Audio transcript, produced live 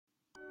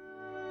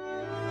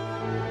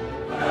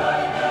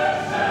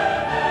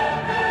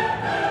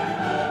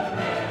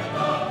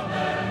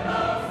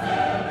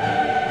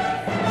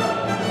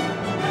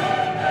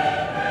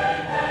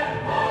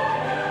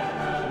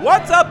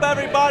up,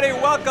 everybody?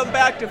 Welcome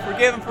back to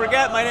Forgive and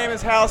Forget. My name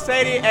is Hal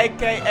Sadie,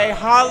 a.k.a.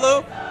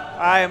 Halu.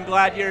 I am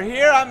glad you're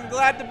here. I'm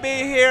glad to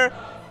be here.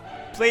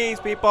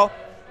 Please, people,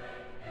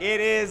 it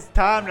is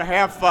time to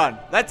have fun.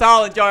 Let's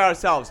all enjoy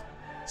ourselves.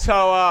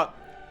 So,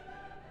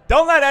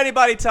 don't let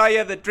anybody tell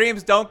you that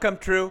dreams don't come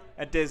true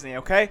at Disney,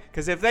 okay?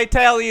 Because if they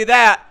tell you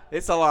that,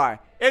 it's a lie.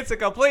 It's a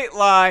complete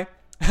lie.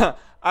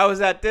 I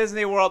was at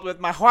Disney World with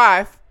my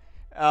wife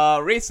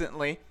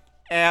recently,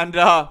 and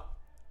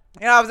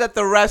I was at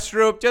the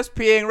restroom just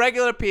peeing,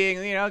 regular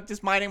peeing,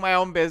 just minding my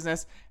own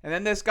business. And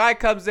then this guy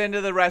comes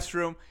into the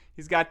restroom.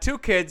 He's got two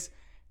kids,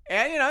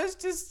 and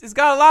he's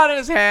got a lot in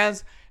his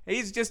hands.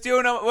 He's just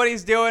doing what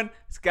he's doing.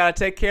 He's got to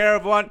take care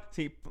of one.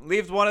 So he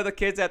leaves one of the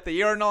kids at the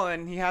urinal,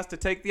 and he has to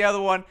take the other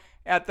one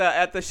at the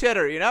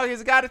shitter.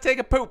 He's got to take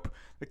a poop.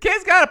 The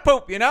kid's got to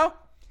poop.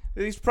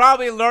 He's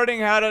probably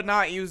learning how to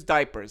not use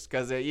diapers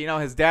because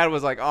his dad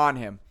was like on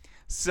him.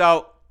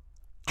 So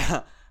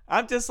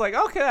I'm just like,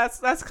 okay,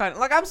 that's kind of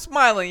like, I'm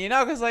smiling,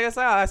 because like I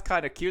said, that's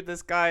kind of cute.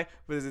 This guy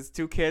with his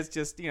two kids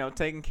just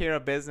taking care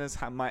of business.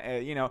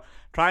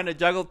 Trying to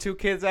juggle two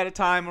kids at a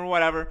time or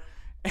whatever.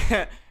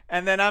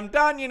 And then I'm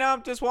done,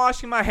 I'm just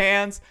washing my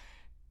hands,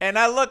 and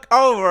I look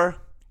over,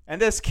 and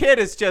this kid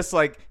is just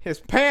like, his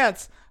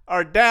pants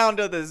are down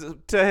to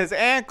his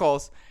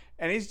ankles,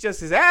 and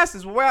his ass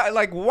is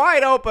like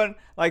wide open,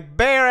 like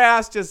bare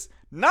ass, just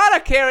not a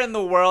care in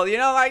the world,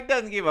 like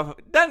doesn't give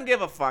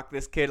a fuck.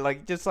 This kid,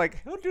 like, just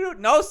like,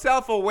 no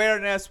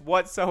self-awareness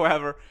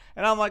whatsoever.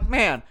 And I'm like,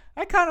 man,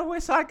 I kind of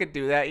wish I could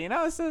do that.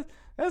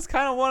 That's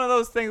kind of one of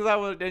those things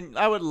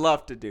I would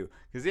love to do,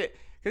 because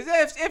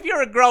if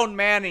you're a grown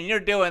man and you're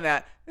doing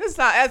that, it's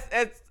not.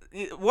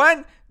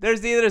 One,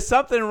 there's either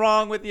something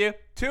wrong with you.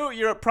 Two,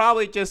 you're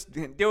probably just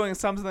doing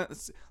something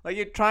like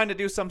you're trying to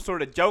do some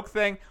sort of joke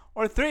thing.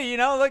 Or three,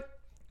 like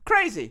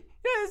crazy.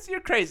 Yes, you're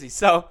crazy.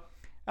 So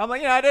I'm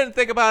like, I didn't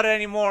think about it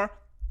anymore.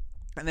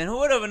 And then who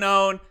would have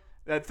known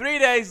that 3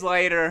 days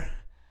later,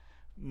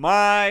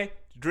 my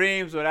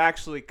dreams would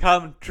actually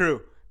come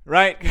true,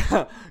 right?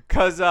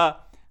 Because,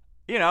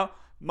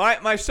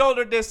 my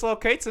shoulder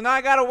dislocates and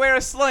I got to wear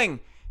a sling.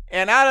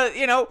 And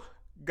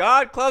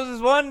God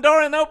closes one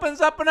door and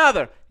opens up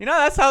another.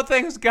 That's how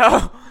things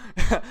go.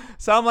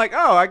 So I'm like,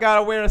 oh, I got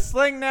to wear a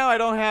sling now. I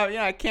don't have,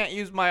 I can't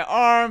use my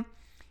arm.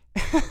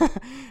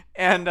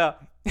 And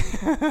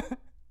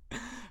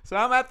so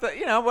I'm at the,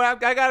 I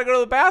got to go to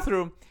the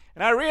bathroom.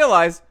 And I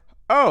realize,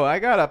 oh, I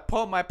got to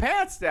pull my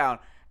pants down.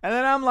 And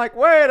then I'm like,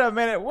 wait a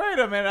minute.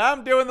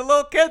 I'm doing the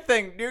little kid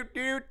thing.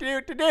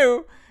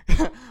 Do.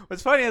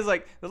 What's funny is,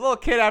 like, the little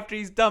kid, after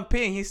he's done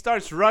peeing, he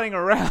starts running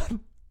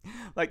around.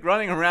 Like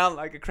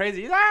a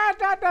crazy.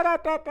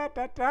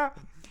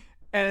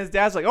 And his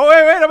dad's like, oh,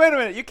 wait a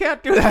minute. You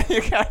can't do that.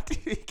 You can't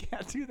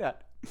do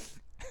that.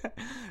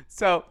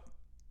 So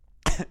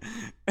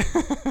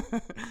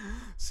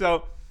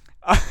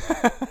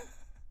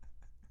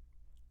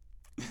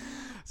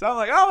I'm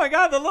like, oh my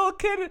God, the little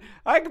kid,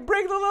 I can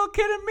bring the little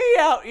kid and me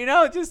out,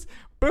 just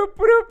boop,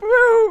 boop,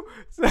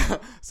 boop.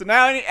 So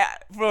now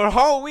for a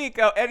whole week,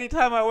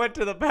 anytime I went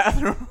to the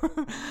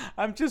bathroom,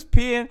 I'm just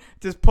peeing,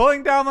 just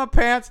pulling down my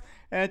pants,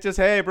 and it's just,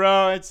 hey,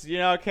 bro, it's,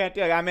 I can't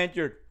do it. I'm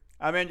injured.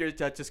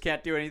 I just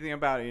can't do anything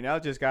about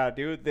it, just got to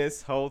do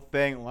this whole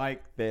thing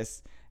like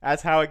this.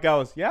 That's how it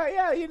goes.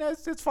 Yeah,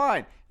 it's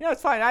fine.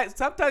 It's fine.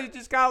 Sometimes you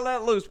just got to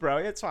let it loose, bro.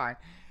 It's fine.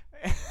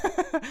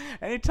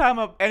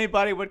 Anytime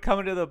anybody would come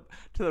into the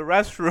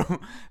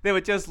restroom, they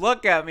would just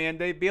look at me and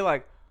they'd be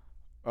like,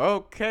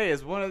 okay,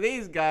 it's one of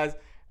these guys.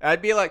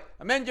 I'd be like,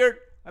 I'm injured.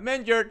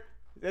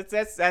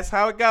 That's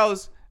how it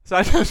goes. So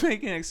I just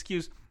make an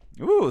excuse.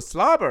 Ooh,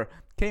 slobber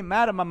came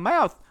out of my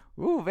mouth.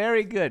 Ooh,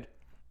 very good.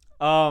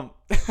 So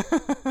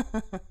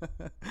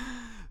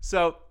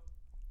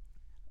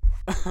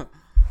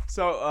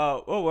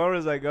where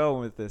was I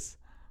going with this?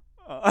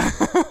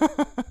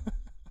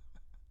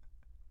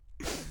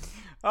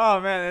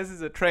 Oh man, this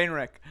is a train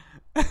wreck.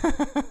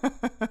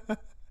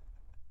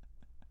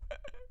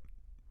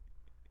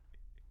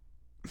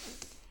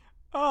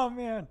 Oh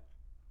man.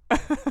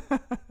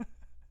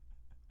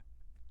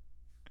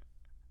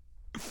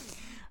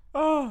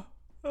 Oh,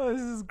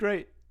 this is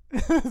great.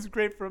 This is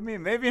great for me.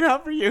 Maybe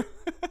not for you.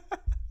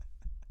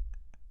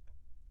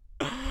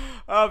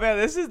 Oh man,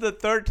 this is the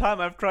third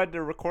time I've tried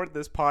to record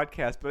this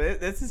podcast,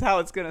 but this is how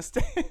it's gonna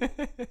stay.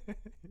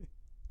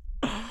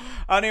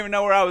 I don't even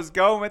know where I was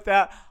going with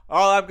that.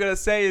 All I'm gonna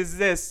say is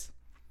this: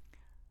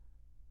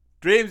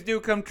 dreams do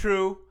come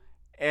true,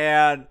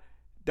 and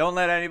don't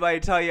let anybody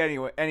tell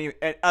you any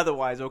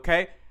otherwise.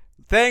 Okay,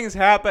 things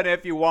happen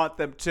if you want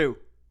them to.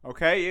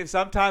 Okay,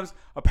 sometimes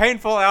a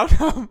painful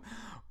outcome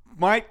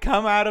might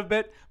come out of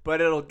it, but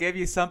it'll give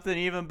you something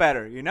even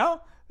better.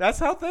 That's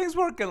how things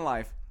work in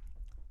life.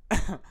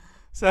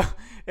 So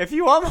if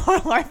you want more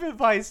life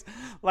advice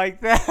like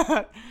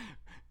that,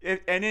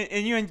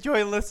 and you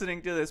enjoy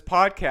listening to this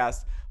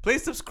podcast,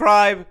 please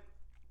subscribe.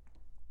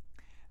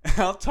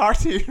 I'll talk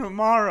to you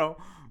tomorrow.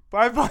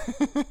 Bye-bye.